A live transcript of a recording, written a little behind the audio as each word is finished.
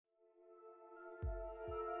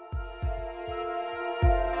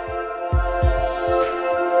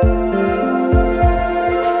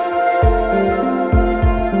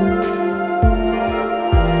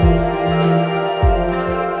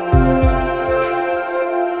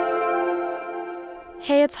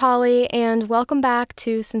it's Holly, and welcome back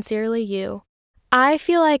to Sincerely You. I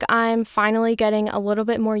feel like I'm finally getting a little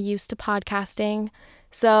bit more used to podcasting,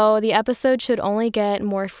 so the episode should only get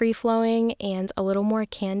more free-flowing and a little more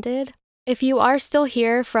candid. If you are still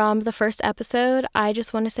here from the first episode, I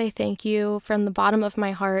just want to say thank you from the bottom of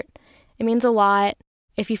my heart. It means a lot.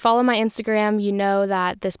 If you follow my Instagram, you know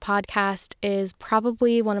that this podcast is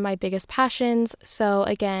probably one of my biggest passions, so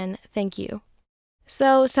again, thank you.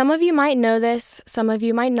 So some of you might know this, some of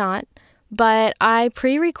you might not, but I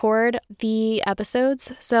pre-record the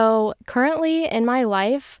episodes. So currently in my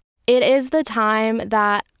life, it is the time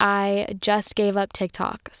that I just gave up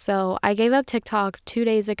TikTok. So I gave up TikTok 2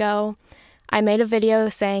 days ago. I made a video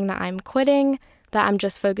saying that I'm quitting, that I'm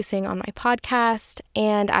just focusing on my podcast.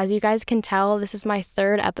 And as you guys can tell, this is my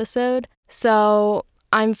third episode. So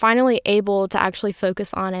I'm finally able to actually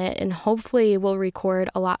focus on it and hopefully will record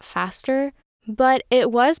a lot faster. But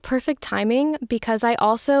it was perfect timing because I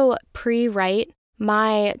also pre-write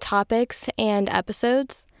my topics and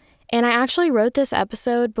episodes. And I actually wrote this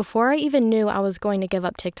episode before I even knew I was going to give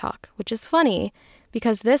up TikTok, which is funny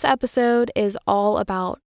because this episode is all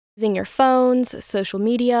about using your phones, social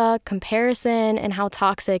media, comparison, and how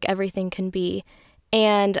toxic everything can be.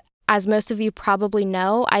 And as most of you probably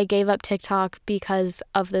know, I gave up TikTok because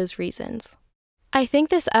of those reasons. I think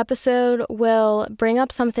this episode will bring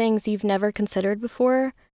up some things you've never considered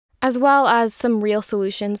before, as well as some real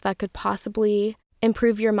solutions that could possibly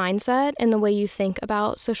improve your mindset and the way you think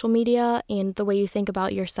about social media and the way you think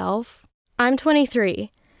about yourself. I'm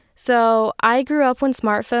 23, so I grew up when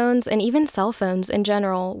smartphones and even cell phones in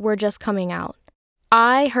general were just coming out.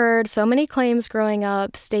 I heard so many claims growing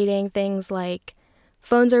up stating things like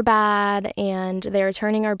phones are bad and they're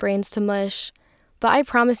turning our brains to mush. But I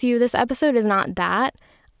promise you, this episode is not that.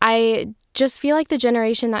 I just feel like the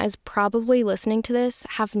generation that is probably listening to this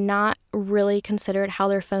have not really considered how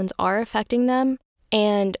their phones are affecting them,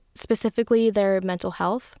 and specifically their mental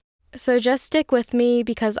health. So just stick with me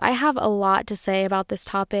because I have a lot to say about this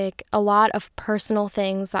topic, a lot of personal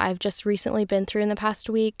things that I've just recently been through in the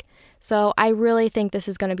past week. So I really think this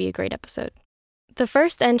is going to be a great episode. The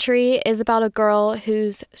first entry is about a girl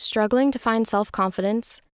who's struggling to find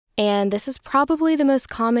self-confidence. And this is probably the most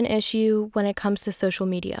common issue when it comes to social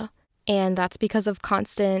media, and that's because of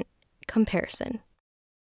constant comparison.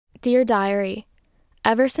 Dear Diary,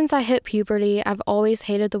 ever since I hit puberty, I've always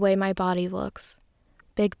hated the way my body looks.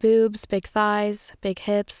 Big boobs, big thighs, big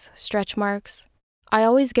hips, stretch marks. I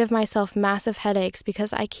always give myself massive headaches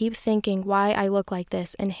because I keep thinking why I look like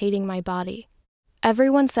this and hating my body.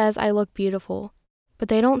 Everyone says I look beautiful, but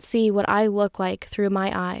they don't see what I look like through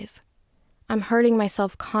my eyes. I'm hurting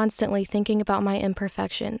myself constantly thinking about my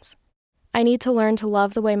imperfections. I need to learn to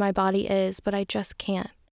love the way my body is, but I just can't.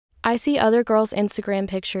 I see other girls' Instagram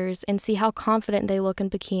pictures and see how confident they look in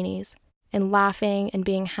bikinis, and laughing and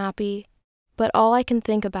being happy, but all I can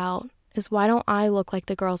think about is why don't I look like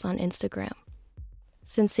the girls on Instagram?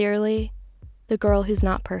 Sincerely, the girl who's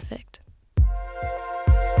not perfect.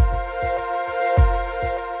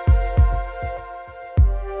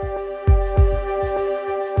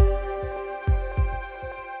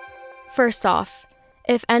 First off,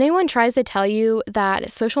 if anyone tries to tell you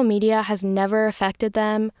that social media has never affected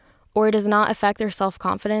them or does not affect their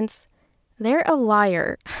self-confidence, they're a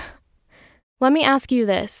liar. Let me ask you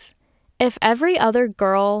this. If every other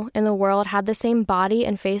girl in the world had the same body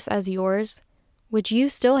and face as yours, would you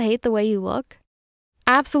still hate the way you look?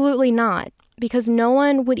 Absolutely not, because no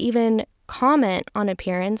one would even comment on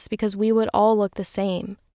appearance because we would all look the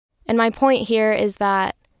same. And my point here is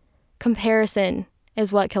that comparison is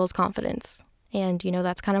what kills confidence. And,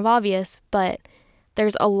 that's kind of obvious, but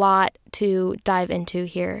there's a lot to dive into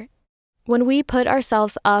here. When we put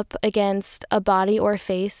ourselves up against a body or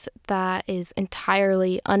face that is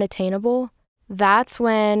entirely unattainable, that's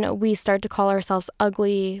when we start to call ourselves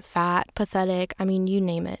ugly, fat, pathetic, you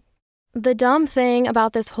name it. The dumb thing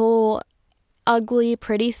about this whole ugly,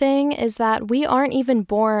 pretty thing is that we aren't even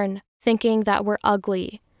born thinking that we're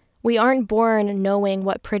ugly. We aren't born knowing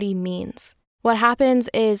what pretty means. What happens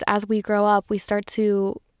is as we grow up, we start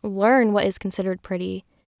to learn what is considered pretty.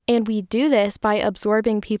 And we do this by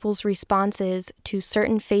absorbing people's responses to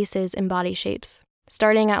certain faces and body shapes,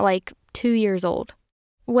 starting at 2 years old.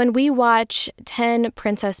 When we watch 10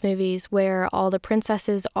 princess movies where all the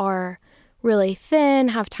princesses are really thin,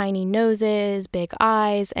 have tiny noses, big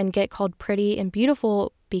eyes, and get called pretty and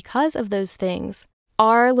beautiful because of those things,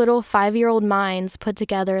 our little 5-year-old minds put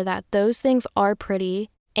together that those things are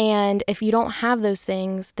pretty. And if you don't have those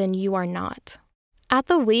things, then you are not. At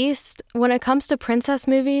the least, when it comes to princess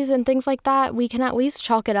movies and things like that, we can at least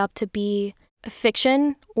chalk it up to be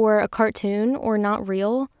fiction or a cartoon or not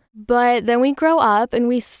real. But then we grow up and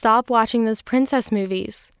we stop watching those princess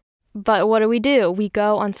movies. But what do? We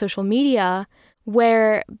go on social media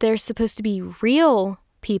where there's supposed to be real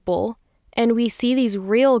people, and we see these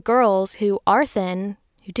real girls who are thin,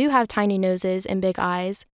 who do have tiny noses and big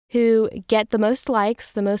eyes, who get the most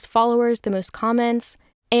likes, the most followers, the most comments,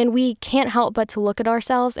 and we can't help but to look at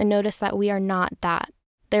ourselves and notice that we are not that.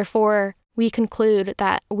 Therefore, we conclude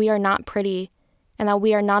that we are not pretty and that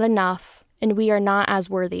we are not enough and we are not as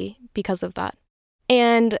worthy because of that.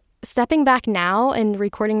 And stepping back now and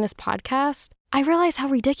recording this podcast, I realize how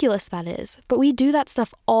ridiculous that is, but we do that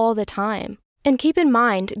stuff all the time. And keep in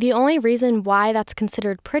mind, the only reason why that's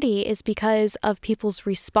considered pretty is because of people's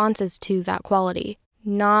responses to that quality,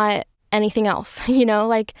 not anything else.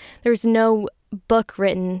 Like there's no book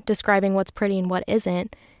written describing what's pretty and what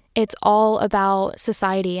isn't. It's all about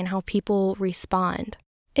society and how people respond.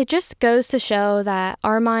 It just goes to show that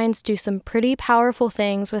our minds do some pretty powerful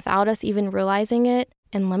things without us even realizing it.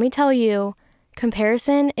 And let me tell you,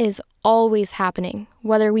 comparison is always happening,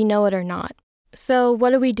 whether we know it or not. So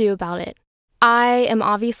what do we do about it? I am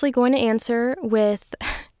obviously going to answer with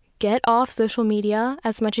get off social media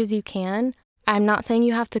as much as you can. I'm not saying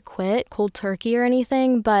you have to quit cold turkey or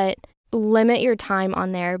anything, but limit your time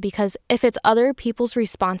on there, because if it's other people's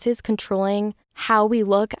responses controlling how we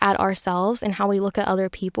look at ourselves and how we look at other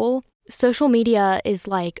people, social media is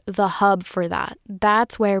like the hub for that.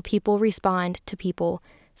 That's where people respond to people,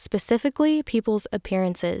 specifically people's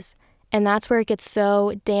appearances. And that's where it gets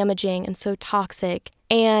so damaging and so toxic.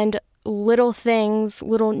 And little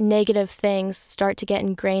negative things start to get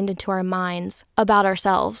ingrained into our minds about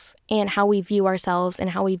ourselves and how we view ourselves and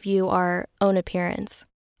how we view our own appearance.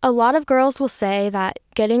 A lot of girls will say that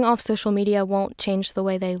getting off social media won't change the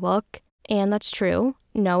way they look, and that's true.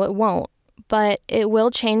 No, it won't. But it will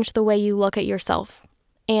change the way you look at yourself,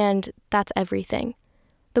 and that's everything.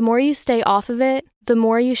 The more you stay off of it, the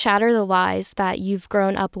more you shatter the lies that you've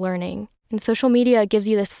grown up learning. And social media gives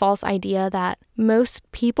you this false idea that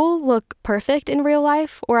most people look perfect in real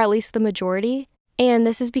life, or at least the majority. And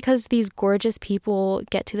this is because these gorgeous people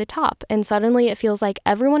get to the top, and suddenly it feels like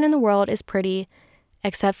everyone in the world is pretty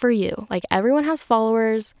except for you. Like everyone has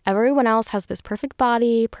followers, everyone else has this perfect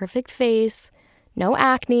body, perfect face, no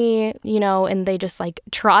acne, and they just like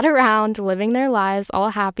trot around living their lives all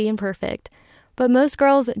happy and perfect. But most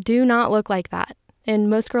girls do not look like that, and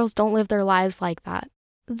most girls don't live their lives like that.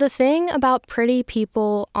 The thing about pretty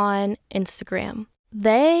people on Instagram,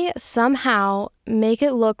 they somehow make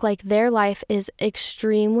it look like their life is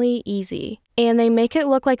extremely easy. And they make it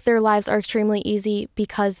look like their lives are extremely easy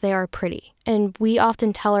because they are pretty. And we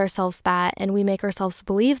often tell ourselves that, and we make ourselves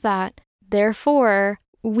believe that. Therefore,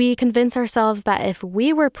 we convince ourselves that if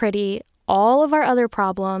we were pretty, all of our other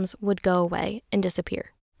problems would go away and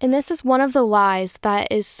disappear. And this is one of the lies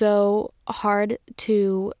that is so hard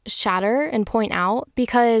to shatter and point out,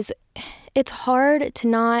 because it's hard to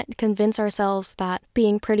not convince ourselves that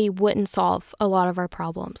being pretty wouldn't solve a lot of our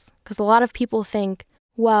problems. Because a lot of people think,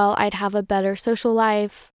 well, I'd have a better social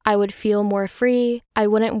life, I would feel more free, I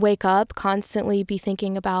wouldn't wake up constantly be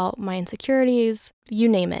thinking about my insecurities, you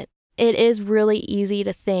name it. It is really easy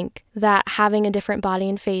to think that having a different body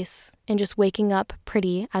and face and just waking up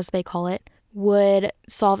pretty, as they call it, would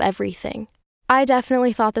solve everything. I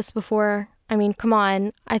definitely thought this before. I mean, come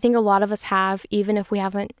on, I think a lot of us have, even if we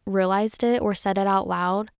haven't realized it or said it out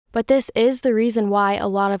loud. But this is the reason why a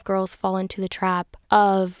lot of girls fall into the trap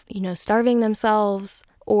of, starving themselves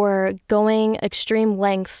or going extreme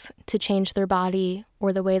lengths to change their body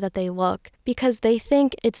or the way that they look, because they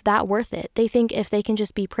think it's that worth it. They think if they can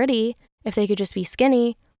just be pretty, if they could just be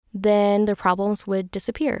skinny, then their problems would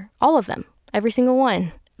disappear. All of them, every single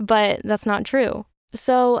one. But that's not true.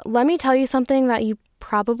 So let me tell you something that you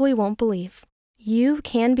probably won't believe. You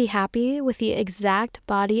can be happy with the exact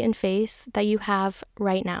body and face that you have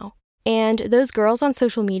right now. And those girls on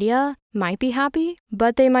social media might be happy,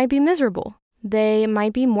 but they might be miserable. They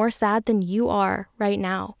might be more sad than you are right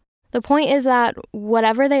now. The point is that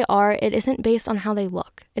whatever they are, it isn't based on how they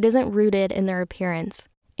look. It isn't rooted in their appearance.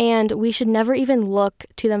 And we should never even look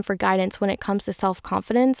to them for guidance when it comes to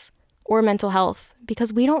self-confidence or mental health,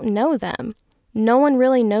 because we don't know them. No one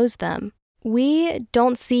really knows them. We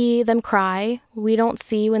don't see them cry. We don't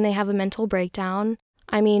see when they have a mental breakdown.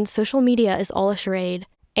 I mean, social media is all a charade.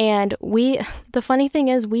 And the funny thing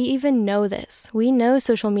is, we even know this. We know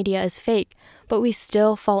social media is fake, but we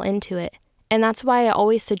still fall into it. And that's why I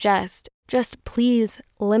always suggest, just please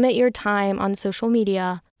limit your time on social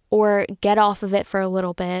media, or get off of it for a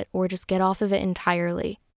little bit, or just get off of it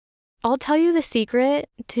entirely. I'll tell you the secret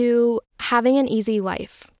to having an easy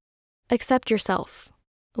life. accept yourself.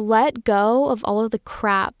 Let go of all of the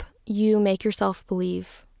crap you make yourself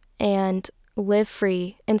believe and live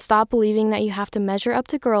free and stop believing that you have to measure up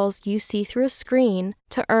to girls you see through a screen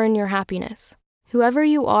to earn your happiness. Whoever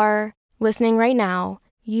you are listening right now,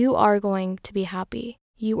 you are going to be happy.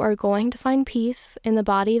 You are going to find peace in the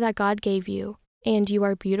body that God gave you, and you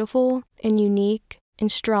are beautiful and unique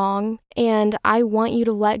and strong, and I want you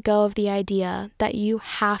to let go of the idea that you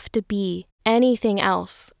have to be anything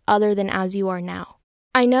else other than as you are now.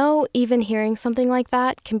 I know even hearing something like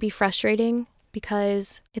that can be frustrating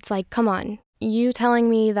because it's like, come on, you telling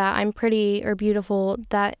me that I'm pretty or beautiful,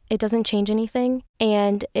 that it doesn't change anything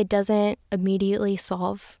and it doesn't immediately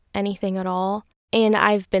solve anything at all. And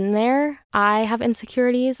I've been there. I have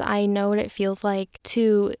insecurities. I know what it feels like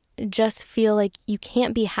to just feel like you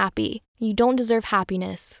can't be happy. You don't deserve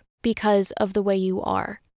happiness because of the way you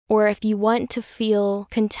are. Or if you want to feel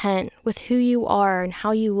content with who you are and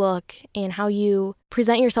how you look and how you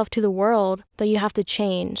present yourself to the world, that you have to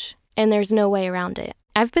change. And there's no way around it.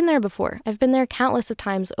 I've been there before. I've been there countless of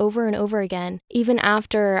times over and over again, even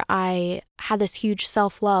after I had this huge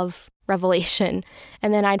self-love revelation,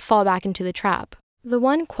 and then I'd fall back into the trap. The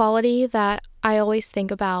one quality that I always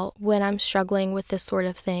think about when I'm struggling with this sort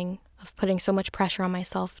of thing, of putting so much pressure on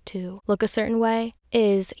myself to look a certain way,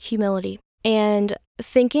 is humility. And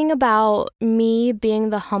thinking about me being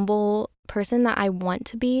the humble person that I want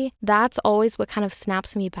to be, that's always what kind of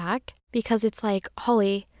snaps me back, because it's like,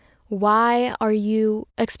 Holly, why are you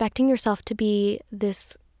expecting yourself to be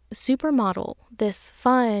this supermodel, this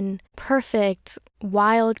fun, perfect,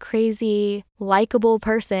 wild, crazy, likable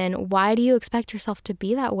person? Why do you expect yourself to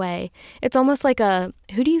be that way? It's almost like a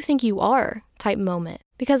who do you think you are type moment.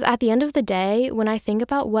 Because at the end of the day, when I think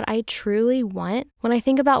about what I truly want, when I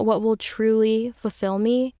think about what will truly fulfill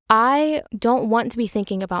me, I don't want to be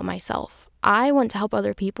thinking about myself. I want to help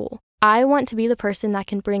other people. I want to be the person that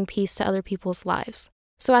can bring peace to other people's lives.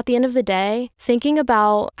 So at the end of the day, thinking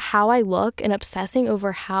about how I look and obsessing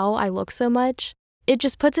over how I look so much, it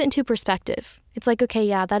just puts it into perspective. It's like, okay,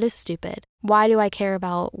 yeah, that is stupid. Why do I care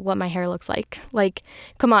about what my hair looks like? Like,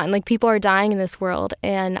 come on, like people are dying in this world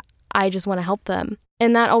and I just want to help them.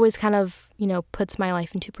 And that always kind of, puts my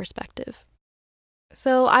life into perspective.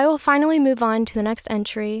 So I will finally move on to the next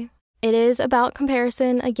entry. It is about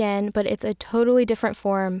comparison again, but it's a totally different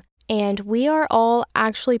form, and we are all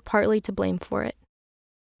actually partly to blame for it.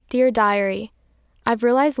 Dear Diary, I've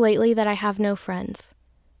realized lately that I have no friends.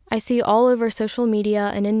 I see all over social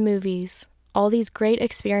media and in movies all these great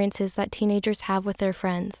experiences that teenagers have with their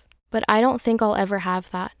friends, but I don't think I'll ever have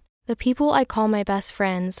that. The people I call my best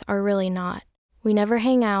friends are really not. We never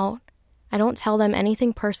hang out, I don't tell them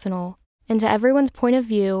anything personal, and to everyone's point of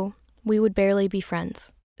view, we would barely be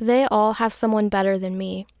friends. They all have someone better than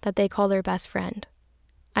me that they call their best friend.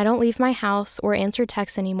 I don't leave my house or answer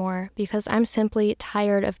texts anymore because I'm simply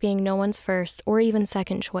tired of being no one's first or even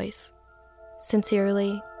second choice.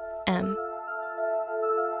 Sincerely, M.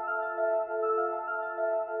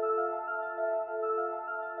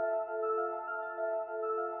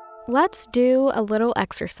 Let's do a little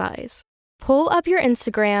exercise. Pull up your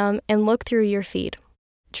Instagram and look through your feed.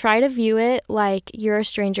 Try to view it like you're a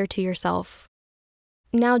stranger to yourself.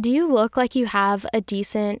 Now, do you look like you have a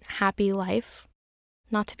decent, happy life?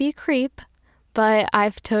 Not to be a creep, but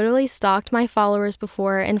I've totally stalked my followers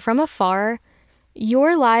before, and from afar,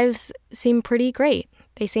 your lives seem pretty great.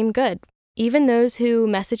 They seem good. Even those who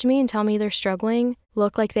message me and tell me they're struggling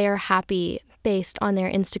look like they are happy based on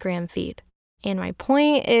their Instagram feed. And my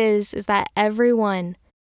point is that everyone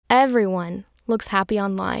looks happy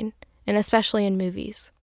online, and especially in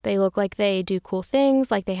movies. They look like they do cool things,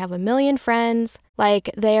 like they have a million friends, like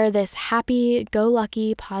they are this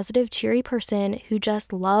happy-go-lucky, positive, cheery person who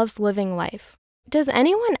just loves living life. Does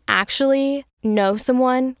anyone actually know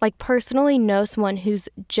someone, like personally know someone who's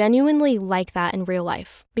genuinely like that in real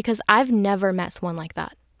life? Because I've never met someone like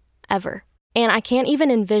that, ever. And I can't even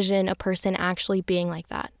envision a person actually being like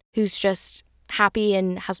that, who's just happy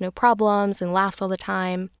and has no problems and laughs all the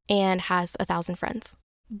time and has 1,000 friends.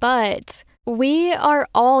 But we are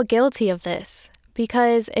all guilty of this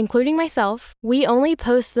because, including myself, we only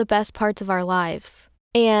post the best parts of our lives.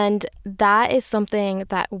 And that is something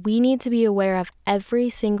that we need to be aware of every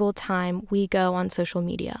single time we go on social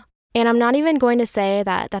media. And I'm not even going to say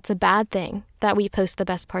that that's a bad thing that we post the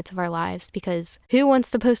best parts of our lives, because who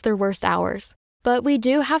wants to post their worst hours? But we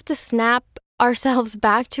do have to snap ourselves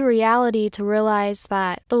back to reality to realize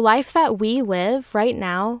that the life that we live right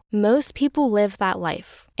now, most people live that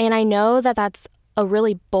life. And I know that that's a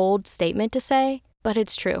really bold statement to say, but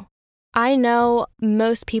it's true. I know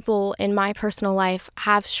most people in my personal life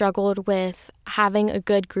have struggled with having a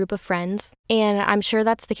good group of friends, and I'm sure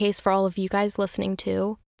that's the case for all of you guys listening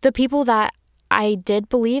too. The people that I did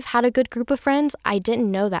believe had a good group of friends, I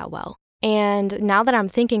didn't know that well. And now that I'm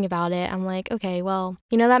thinking about it, I'm like, okay, well,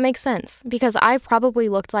 that makes sense. Because I probably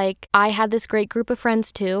looked like I had this great group of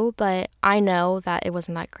friends too, but I know that it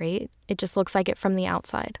wasn't that great. It just looks like it from the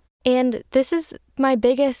outside. And this is my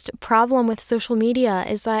biggest problem with social media,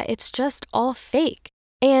 is that it's just all fake.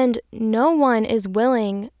 And no one is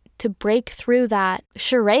willing to break through that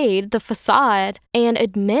charade, the facade, and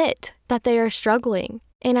admit that they are struggling.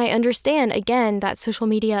 And I understand, again, that social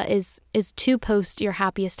media is to post your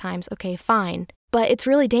happiest times. Okay, fine. But it's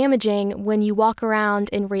really damaging when you walk around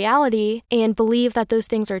in reality and believe that those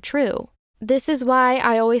things are true. This is why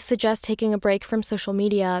I always suggest taking a break from social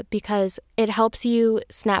media, because it helps you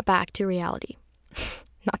snap back to reality.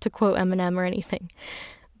 Not to quote Eminem or anything,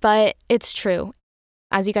 but it's true.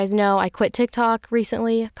 As you guys know, I quit TikTok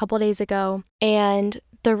recently, a couple days ago, and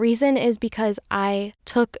the reason is because I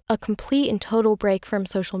took a complete and total break from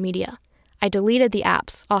social media. I deleted the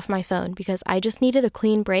apps off my phone because I just needed a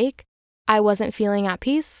clean break. I wasn't feeling at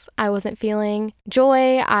peace. I wasn't feeling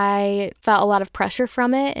joy. I felt a lot of pressure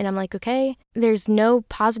from it. And I'm like, okay, there's no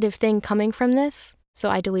positive thing coming from this. So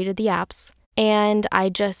I deleted the apps. And I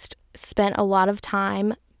just spent a lot of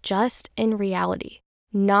time just in reality,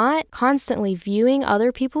 not constantly viewing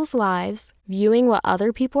other people's lives, viewing what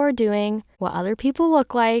other people are doing, what other people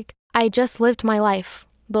look like. I just lived my life,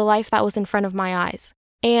 the life that was in front of my eyes.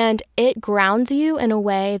 And it grounds you in a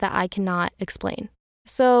way that I cannot explain.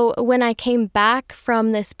 So when I came back from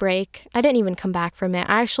this break, I didn't even come back from it.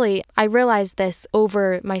 I realized this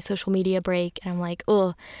over my social media break, and I'm like,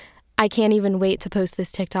 I can't even wait to post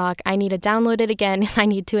this TikTok. I need to download it again. I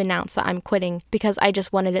need to announce that I'm quitting because I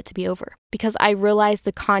just wanted it to be over. Because I realized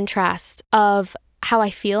the contrast of how I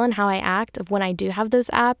feel and how I act of when I do have those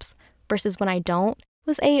apps versus when I don't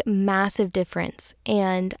was a massive difference.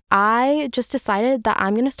 And I just decided that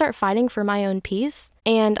I'm going to start fighting for my own peace,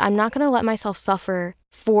 and I'm not going to let myself suffer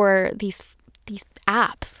for these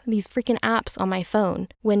apps, these freaking apps on my phone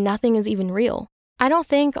when nothing is even real. I don't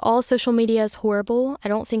think all social media is horrible. I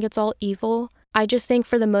don't think it's all evil. I just think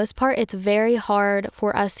for the most part, it's very hard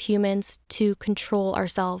for us humans to control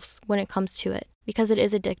ourselves when it comes to it because it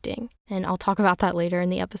is addicting. And I'll talk about that later in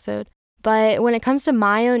the episode. But when it comes to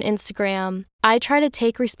my own Instagram, I try to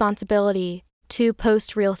take responsibility to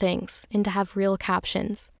post real things and to have real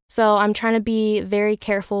captions. So I'm trying to be very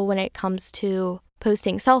careful when it comes to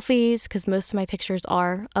posting selfies because most of my pictures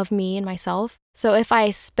are of me and myself. So if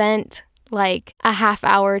I spent like a half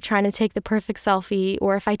hour trying to take the perfect selfie,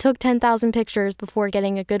 or if I took 10,000 pictures before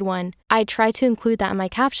getting a good one, I try to include that in my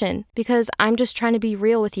caption because I'm just trying to be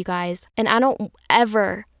real with you guys. And I don't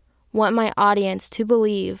ever want my audience to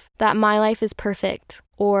believe that my life is perfect,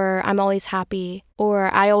 or I'm always happy,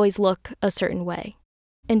 or I always look a certain way.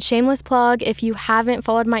 And shameless plug, if you haven't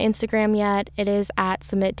followed my Instagram yet, it is at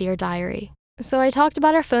Submit Dear Diary. So I talked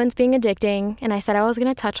about our phones being addicting, and I said I was going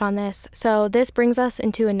to touch on this, so this brings us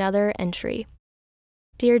into another entry.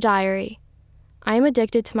 Dear Diary, I am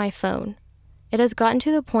addicted to my phone. It has gotten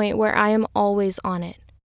to the point where I am always on it.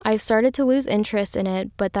 I've started to lose interest in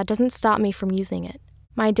it, but that doesn't stop me from using it.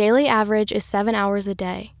 My daily average is 7 hours a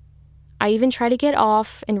day. I even try to get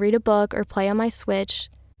off and read a book or play on my Switch,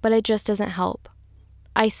 but it just doesn't help.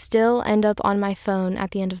 I still end up on my phone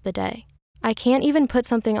at the end of the day. I can't even put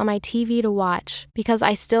something on my TV to watch because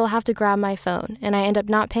I still have to grab my phone and I end up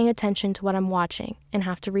not paying attention to what I'm watching and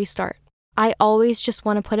have to restart. I always just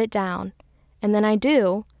want to put it down, and then I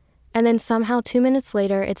do, and then somehow 2 minutes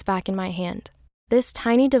later it's back in my hand. This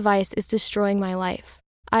tiny device is destroying my life.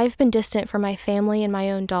 I've been distant from my family and my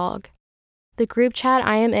own dog. The group chat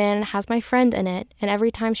I am in has my friend in it, and every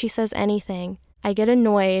time she says anything, I get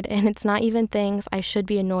annoyed, and it's not even things I should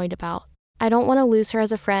be annoyed about. I don't want to lose her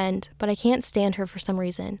as a friend, but I can't stand her for some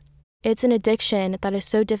reason. It's an addiction that is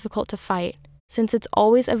so difficult to fight, since it's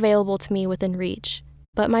always available to me within reach.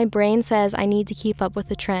 But my brain says I need to keep up with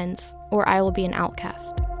the trends, or I will be an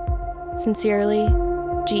outcast. Sincerely,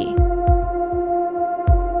 G.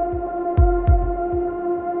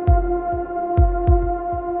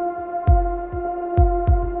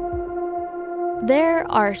 There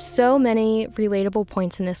are so many relatable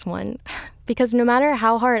points in this one, because no matter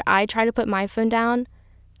how hard I try to put my phone down,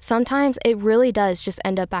 sometimes it really does just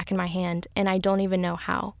end up back in my hand, and I don't even know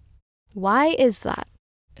how. Why is that?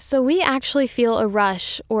 So we actually feel a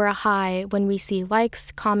rush or a high when we see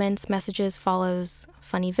likes, comments, messages, follows,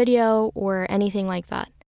 funny video, or anything like that.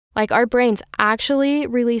 Like our brains actually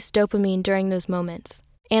release dopamine during those moments,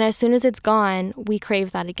 and as soon as it's gone, we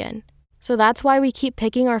crave that again. So that's why we keep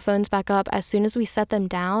picking our phones back up as soon as we set them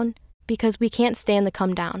down, because we can't stand the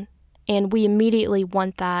come down, and we immediately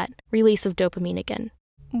want that release of dopamine again.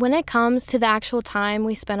 When it comes to the actual time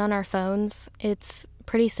we spend on our phones, it's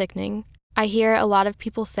pretty sickening. I hear a lot of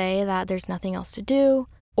people say that there's nothing else to do,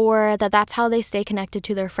 or that that's how they stay connected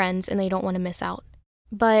to their friends and they don't want to miss out.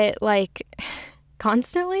 But,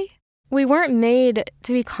 constantly? We weren't made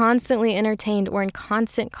to be constantly entertained or in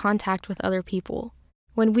constant contact with other people.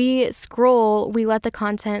 When we scroll, we let the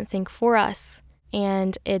content think for us,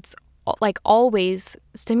 and it's, always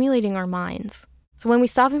stimulating our minds. So when we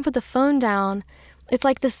stop and put the phone down, it's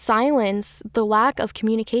like the silence, the lack of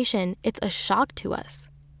communication, it's a shock to us.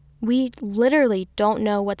 We literally don't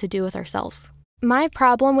know what to do with ourselves. My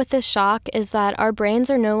problem with this shock is that our brains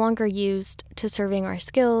are no longer used to serving our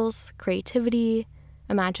skills, creativity,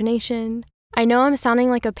 imagination. I know I'm sounding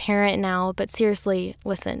like a parent now, but seriously,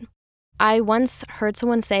 listen. I once heard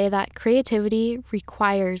someone say that creativity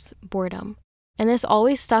requires boredom. And this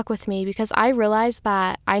always stuck with me because I realized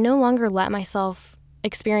that I no longer let myself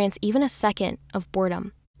experience even a second of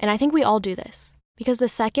boredom. And I think we all do this. Because the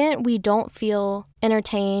second we don't feel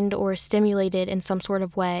entertained or stimulated in some sort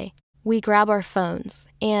of way, we grab our phones,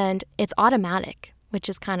 and it's automatic, which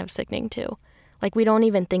is kind of sickening too. We don't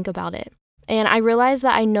even think about it. And I realized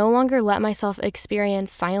that I no longer let myself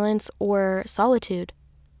experience silence or solitude,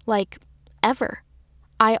 ever.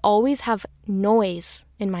 I always have noise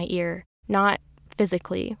in my ear, not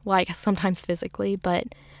physically, sometimes physically, but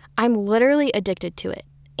I'm literally addicted to it,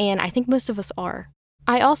 and I think most of us are.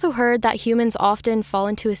 I also heard that humans often fall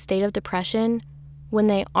into a state of depression when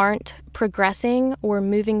they aren't progressing or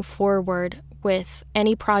moving forward with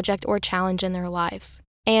any project or challenge in their lives.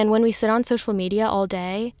 And when we sit on social media all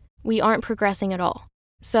day, we aren't progressing at all.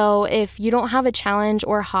 So if you don't have a challenge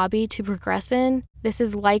or hobby to progress in, this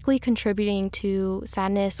is likely contributing to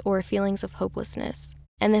sadness or feelings of hopelessness.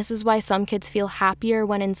 And this is why some kids feel happier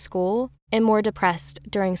when in school and more depressed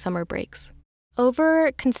during summer breaks.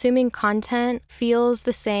 Over-consuming content feels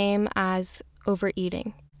the same as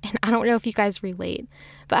overeating. And I don't know if you guys relate,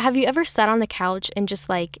 but have you ever sat on the couch and just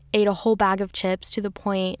ate a whole bag of chips to the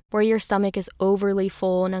point where your stomach is overly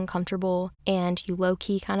full and uncomfortable and you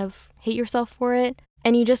low-key kind of hate yourself for it?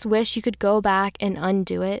 And you just wish you could go back and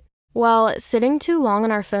undo it? Well, sitting too long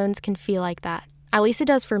on our phones can feel like that. At least it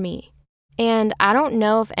does for me. And I don't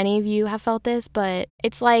know if any of you have felt this, but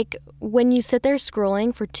it's like when you sit there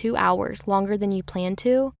scrolling for 2 hours longer than you planned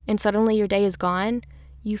to, and suddenly your day is gone,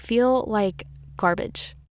 you feel like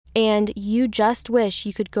garbage. And you just wish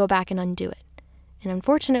you could go back and undo it. And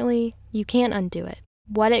unfortunately, you can't undo it.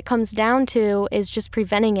 What it comes down to is just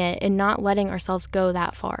preventing it and not letting ourselves go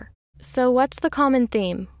that far. So what's the common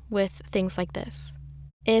theme with things like this?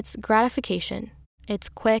 It's gratification. It's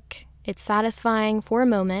quick, it's satisfying for a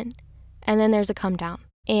moment, and then there's a come down.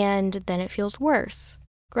 And then it feels worse.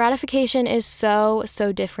 Gratification is so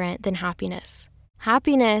different than happiness.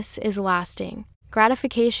 Happiness is lasting.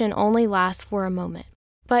 Gratification only lasts for a moment.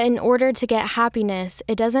 But in order to get happiness,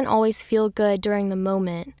 it doesn't always feel good during the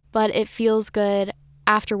moment, but it feels good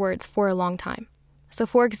afterwards for a long time. So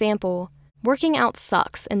for example, working out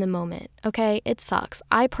sucks in the moment, okay? It sucks.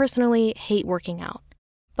 I personally hate working out.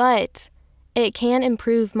 But it can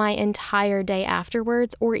improve my entire day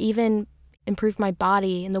afterwards, or even improve my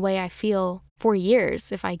body and the way I feel for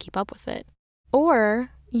years if I keep up with it.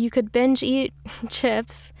 Or you could binge eat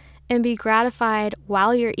chips and be gratified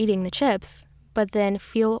while you're eating the chips, but then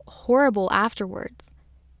feel horrible afterwards.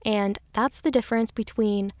 And that's the difference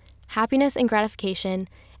between happiness and gratification.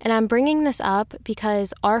 And I'm bringing this up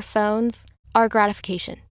because our phones are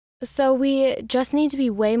gratification. So we just need to be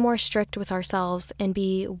way more strict with ourselves and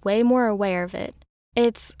be way more aware of it.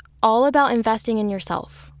 It's all about investing in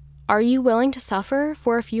yourself. Are you willing to suffer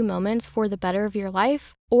for a few moments for the better of your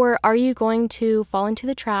life? Or are you going to fall into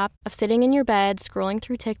the trap of sitting in your bed, scrolling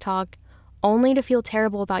through TikTok, only to feel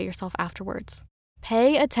terrible about yourself afterwards?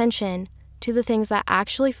 Pay attention to the things that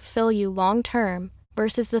actually fulfill you long term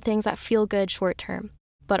versus the things that feel good short term,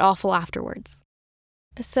 but awful afterwards.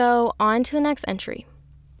 So on to the next entry,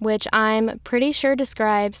 which I'm pretty sure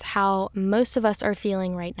describes how most of us are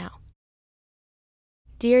feeling right now.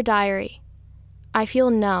 Dear Diary, I feel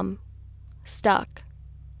numb, stuck.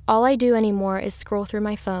 All I do anymore is scroll through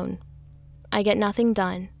my phone. I get nothing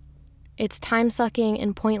done. It's time-sucking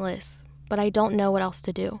and pointless, but I don't know what else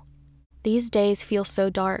to do. These days feel so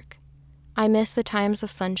dark. I miss the times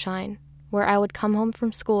of sunshine, where I would come home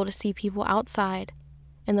from school to see people outside,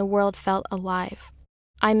 and the world felt alive.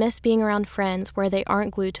 I miss being around friends where they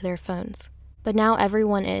aren't glued to their phones, but now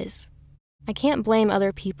everyone is. I can't blame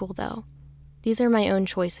other people, though. These are my own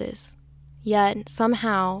choices. Yet,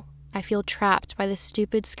 somehow, I feel trapped by this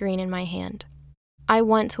stupid screen in my hand. I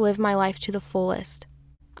want to live my life to the fullest.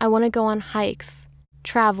 I want to go on hikes,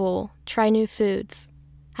 travel, try new foods,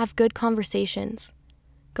 have good conversations,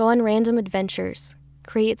 go on random adventures,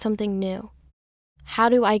 create something new. How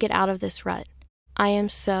do I get out of this rut? I am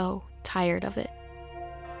so tired of it.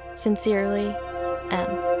 Sincerely,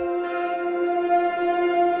 M.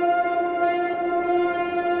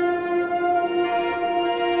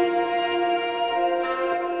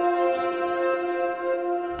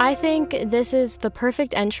 I think this is the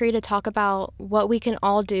perfect entry to talk about what we can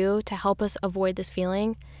all do to help us avoid this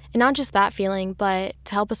feeling. And not just that feeling, but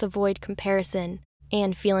to help us avoid comparison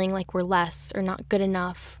and feeling like we're less or not good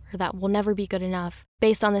enough or that we'll never be good enough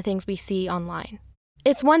based on the things we see online.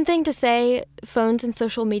 It's one thing to say phones and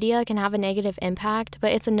social media can have a negative impact,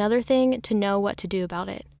 but it's another thing to know what to do about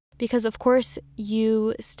it. Because of course,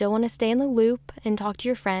 you still want to stay in the loop and talk to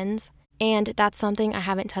your friends, and that's something I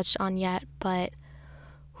haven't touched on yet, but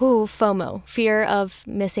FOMO, fear of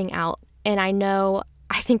missing out. And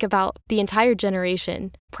I think about the entire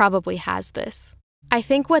generation probably has this. I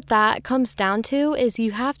think what that comes down to is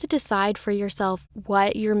you have to decide for yourself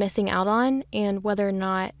what you're missing out on and whether or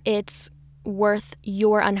not it's worth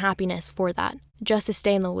your unhappiness for that, just to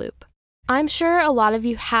stay in the loop. I'm sure a lot of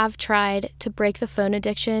you have tried to break the phone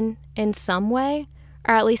addiction in some way,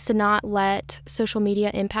 or at least to not let social media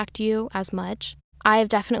impact you as much. I've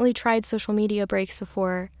definitely tried social media breaks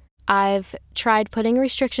before. I've tried putting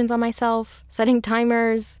restrictions on myself, setting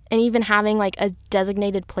timers, and even having like a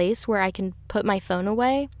designated place where I can put my phone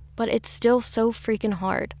away, but it's still so freaking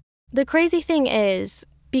hard. The crazy thing is,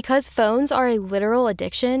 because phones are a literal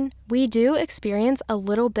addiction, we do experience a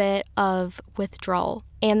little bit of withdrawal,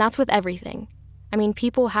 and that's with everything. I mean,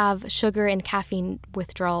 people have sugar and caffeine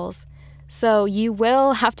withdrawals, so you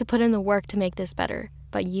will have to put in the work to make this better.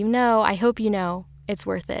 But I hope you know, it's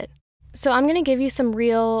worth it. So I'm going to give you some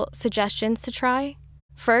real suggestions to try.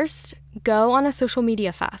 First, go on a social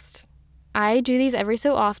media fast. I do these every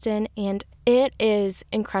so often, and it is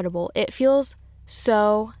incredible. It feels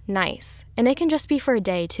so nice. And it can just be for a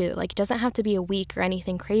day too. Like, it doesn't have to be a week or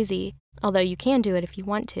anything crazy, although you can do it if you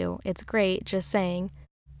want to. It's great, just saying.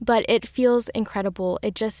 But it feels incredible.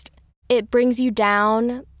 It brings you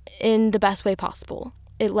down in the best way possible.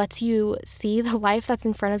 It lets you see the life that's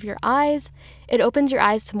in front of your eyes. It opens your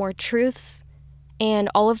eyes to more truths and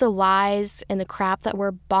all of the lies and the crap that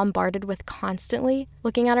we're bombarded with constantly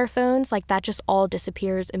looking at our phones. Like, that just all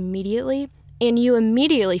disappears immediately. And you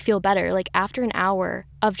immediately feel better, like after an hour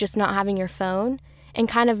of just not having your phone and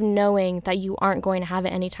kind of knowing that you aren't going to have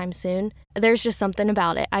it anytime soon. There's just something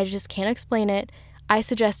about it. I just can't explain it. I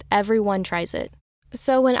suggest everyone tries it.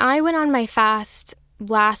 So when I went on my fast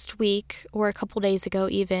last week, or a couple days ago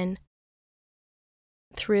even,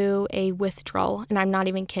 through a withdrawal, and I'm not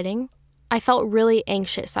even kidding, I felt really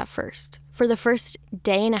anxious at first. For the first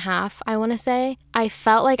day and a half, I want to say, I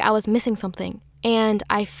felt like I was missing something. And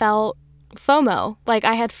I felt FOMO, like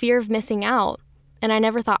I had fear of missing out. And I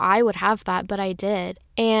never thought I would have that, but I did.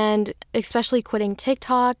 And especially quitting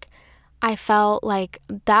TikTok, I felt like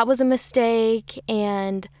that was a mistake,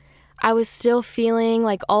 and I was still feeling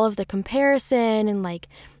like all of the comparison and like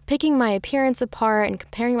picking my appearance apart and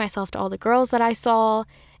comparing myself to all the girls that I saw,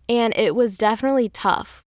 and it was definitely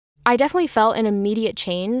tough. I definitely felt an immediate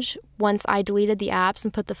change once I deleted the apps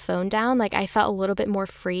and put the phone down. Like, I felt a little bit more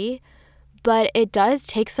free, but it does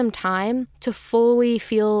take some time to fully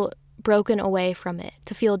feel broken away from it,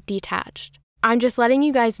 to feel detached. I'm just letting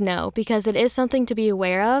you guys know because it is something to be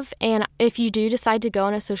aware of, and if you do decide to go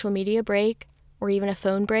on a social media break or even a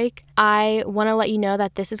phone break, I want to let you know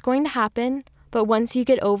that this is going to happen, but once you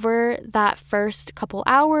get over that first couple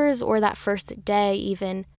hours or that first day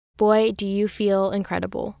even, boy, do you feel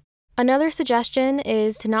incredible. Another suggestion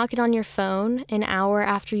is to not get on your phone an hour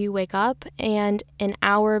after you wake up and an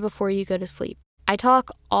hour before you go to sleep. I talk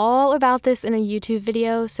all about this in a YouTube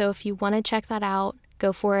video, so if you want to check that out,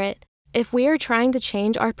 go for it. If we are trying to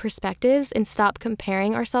change our perspectives and stop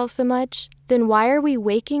comparing ourselves so much, then why are we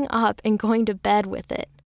waking up and going to bed with it?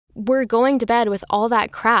 We're going to bed with all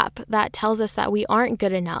that crap that tells us that we aren't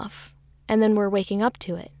good enough, and then we're waking up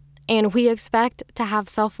to it. And we expect to have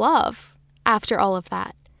self-love after all of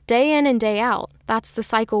that. Day in and day out, that's the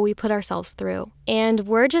cycle we put ourselves through. And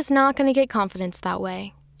we're just not going to get confidence that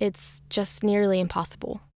way. It's just nearly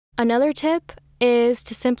impossible. Another tip is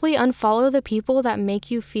to simply unfollow the people that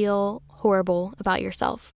make you feel horrible about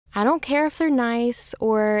yourself. I don't care if they're nice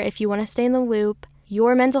or if you want to stay in the loop.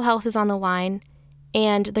 Your mental health is on the line,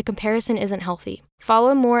 and the comparison isn't healthy.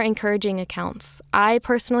 Follow more encouraging accounts. I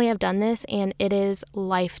personally have done this, and it is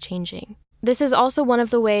life-changing. This is also one of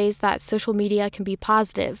the ways that social media can be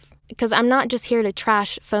positive. because I'm not just here to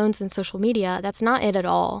trash phones and social media. That's not it at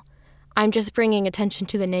all. I'm just bringing attention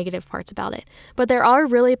to the negative parts about it. But there are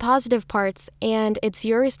really positive parts, and it's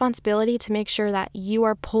your responsibility to make sure that you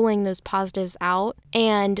are pulling those positives out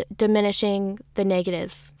and diminishing the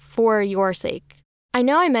negatives for your sake. I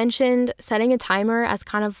know I mentioned setting a timer as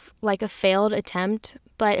kind of like a failed attempt,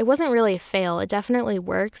 but it wasn't really a fail. It definitely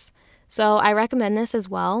works. So I recommend this as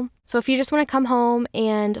well. So if you just want to come home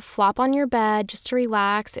and flop on your bed just to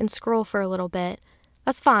relax and scroll for a little bit,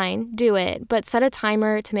 that's fine, do it, but set a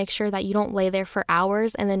timer to make sure that you don't lay there for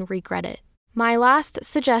hours and then regret it. My last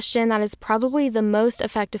suggestion that is probably the most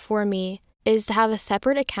effective for me is to have a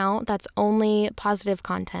separate account that's only positive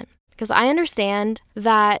content. Because I understand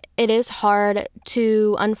that it is hard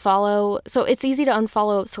to unfollow, so it's easy to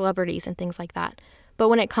unfollow celebrities and things like that. But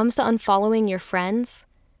when it comes to unfollowing your friends,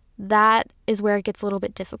 that is where it gets a little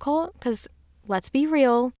bit difficult because let's be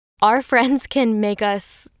real, our friends can make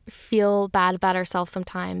us feel bad about ourselves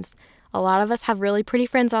sometimes. A lot of us have really pretty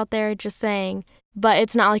friends out there, just saying, but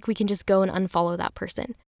it's not like we can just go and unfollow that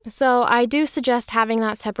person. So I do suggest having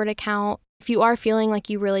that separate account. If you are feeling like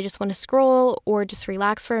you really just want to scroll or just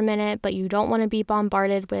relax for a minute, but you don't want to be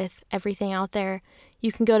bombarded with everything out there,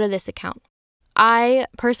 you can go to this account. I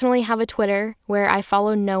personally have a Twitter where I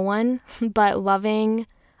follow no one but loving,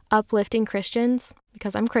 uplifting Christians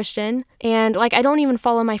because I'm Christian. And I don't even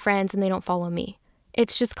follow my friends and they don't follow me.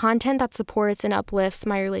 It's just content that supports and uplifts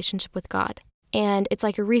my relationship with God. And it's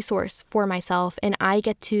like a resource for myself, and I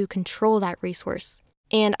get to control that resource.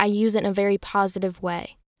 And I use it in a very positive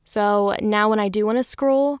way. So now when I do want to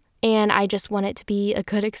scroll and I just want it to be a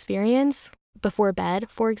good experience before bed,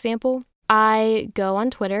 for example, I go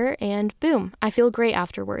on Twitter and boom, I feel great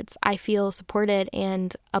afterwards. I feel supported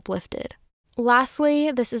and uplifted.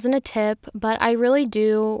 Lastly, this isn't a tip, but I really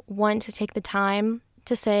do want to take the time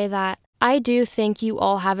to say that I do think you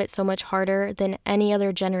all have it so much harder than any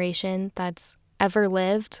other generation that's ever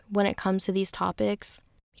lived when it comes to these topics.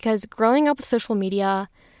 Because growing up with social media,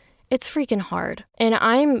 it's freaking hard. And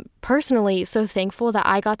I'm personally so thankful that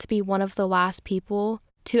I got to be one of the last people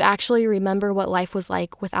to actually remember what life was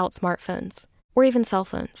like without smartphones or even cell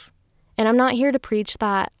phones. And I'm not here to preach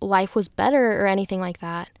that life was better or anything like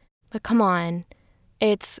that. But come on,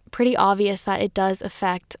 it's pretty obvious that it does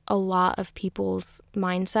affect a lot of people's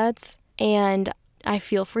mindsets. And I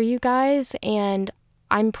feel for you guys, and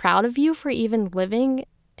I'm proud of you for even living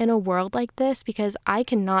in a world like this because I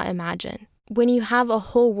cannot imagine. When you have a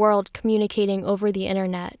whole world communicating over the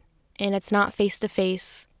internet and it's not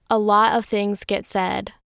face-to-face, a lot of things get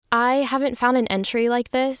said. I haven't found an entry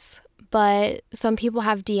like this, but some people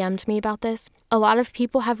have DM'd me about this. A lot of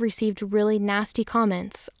people have received really nasty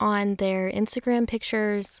comments on their Instagram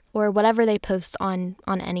pictures or whatever they post on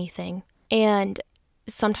anything. And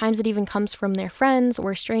sometimes it even comes from their friends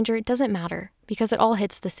or a stranger. It doesn't matter because it all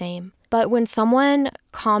hits the same. But when someone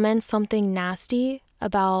comments something nasty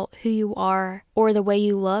about who you are or the way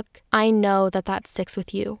you look, I know that sticks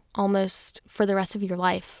with you almost for the rest of your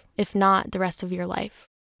life, if not the rest of your life.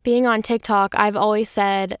 Being on TikTok, I've always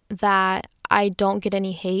said that I don't get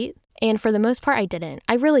any hate. And for the most part, I didn't.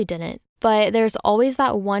 I really didn't. But there's always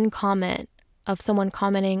that one comment of someone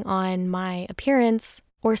commenting on my appearance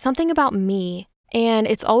or something about me. And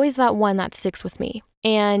it's always that one that sticks with me.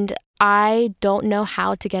 And I don't know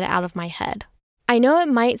how to get it out of my head. I know it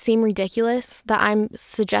might seem ridiculous that I'm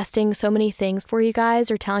suggesting so many things for you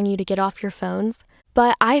guys or telling you to get off your phones,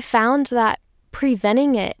 but I found that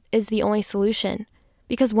preventing it is the only solution.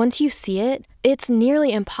 Because once you see it, it's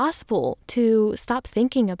nearly impossible to stop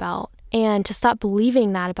thinking about and to stop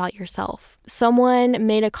believing that about yourself. Someone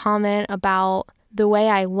made a comment about the way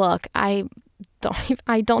I look. I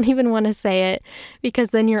don't even want to say it because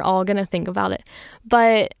then you're all going to think about it.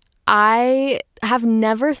 But I have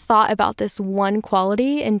never thought about this one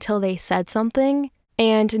quality until they said something,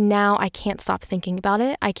 and now I can't stop thinking about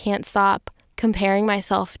it. I can't stop comparing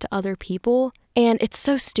myself to other people, and it's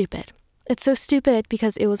so stupid. It's so stupid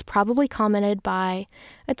because it was probably commented by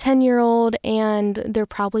a 10-year-old and they're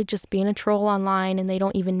probably just being a troll online and they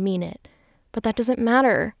don't even mean it. But that doesn't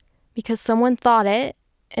matter because someone thought it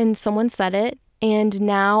and someone said it, and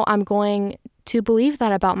now I'm going to believe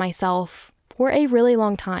that about myself for a really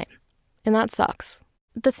long time. And that sucks.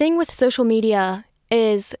 The thing with social media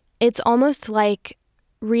is it's almost like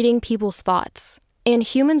reading people's thoughts. And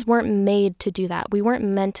humans weren't made to do that. We weren't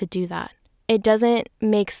meant to do that. It doesn't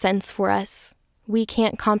make sense for us. We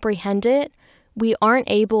can't comprehend it. We aren't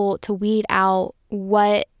able to weed out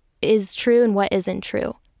what is true and what isn't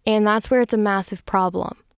true. And that's where it's a massive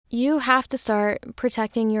problem. You have to start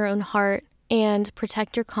protecting your own heart and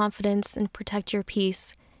protect your confidence and protect your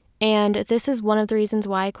peace And this is one of the reasons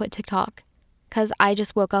why I quit TikTok. Because I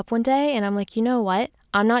just woke up one day and I'm like, you know what?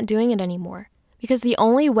 I'm not doing it anymore. Because the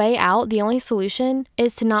only way out, the only solution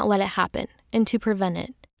is to not let it happen and to prevent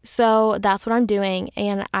it. So that's what I'm doing.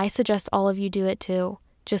 And I suggest all of you do it too.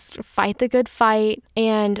 Just fight the good fight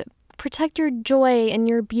and protect your joy and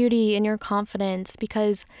your beauty and your confidence,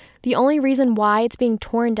 because the only reason why it's being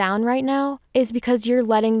torn down right now is because you're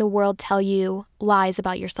letting the world tell you lies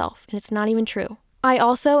about yourself, and it's not even true. I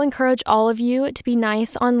also encourage all of you to be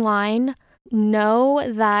nice online. Know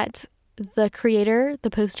that the creator, the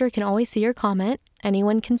poster, can always see your comment.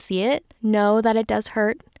 Anyone can see it. Know that it does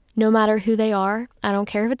hurt, no matter who they are. I don't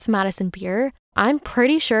care if it's Madison Beer. I'm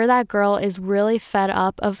pretty sure that girl is really fed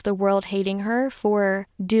up of the world hating her for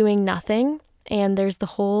doing nothing. And there's the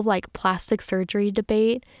whole plastic surgery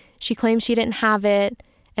debate. She claims she didn't have it,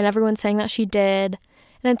 and everyone's saying that she did.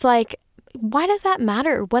 And it's like, why does that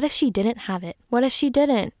matter? What if she didn't have it? What if she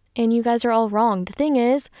didn't? And you guys are all wrong. The thing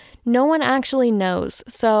is, no one actually knows.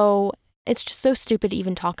 So it's just so stupid to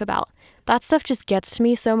even talk about. That stuff just gets to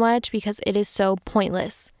me so much because it is so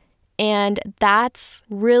pointless. And that's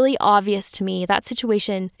really obvious to me. That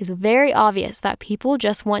situation is very obvious that people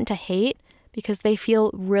just want to hate because they feel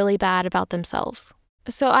really bad about themselves.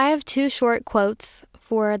 So I have 2 short quotes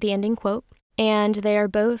for the ending quote, and they are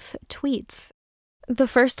both tweets. The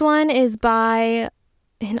first one is by,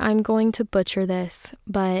 and I'm going to butcher this,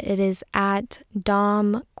 but it is at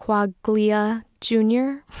Dom Quaglia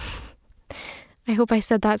Jr. I hope I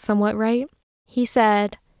said that somewhat right. He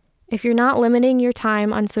said, "If you're not limiting your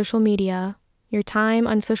time on social media, your time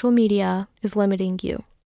on social media is limiting you."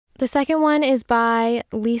 The second one is by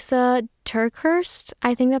Lisa Turkhurst.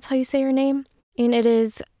 I think that's how you say her name. And it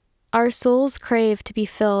is, "Our souls crave to be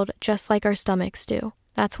filled just like our stomachs do.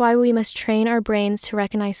 That's why we must train our brains to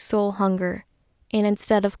recognize soul hunger. And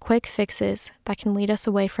instead of quick fixes that can lead us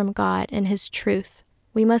away from God and His truth,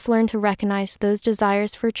 we must learn to recognize those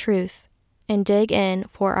desires for truth and dig in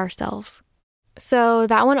for ourselves." So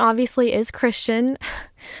that one obviously is Christian,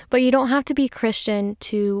 but you don't have to be Christian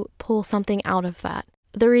to pull something out of that.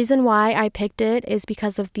 The reason why I picked it is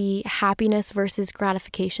because of the happiness versus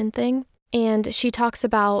gratification thing. And she talks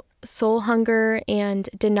about soul hunger and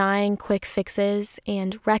denying quick fixes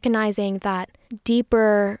and recognizing that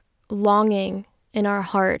deeper longing in our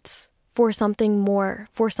hearts for something more,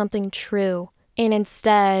 for something true. And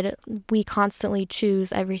instead, we constantly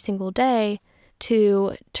choose every single day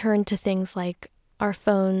to turn to things like our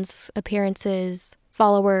phones, appearances,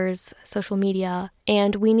 followers, social media,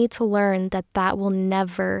 and we need to learn that that will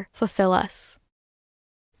never fulfill us.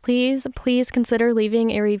 Please consider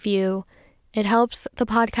leaving a review. It helps the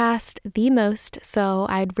podcast the most, so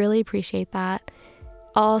I'd really appreciate that.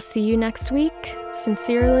 I'll see you next week.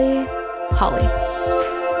 Sincerely, Holly.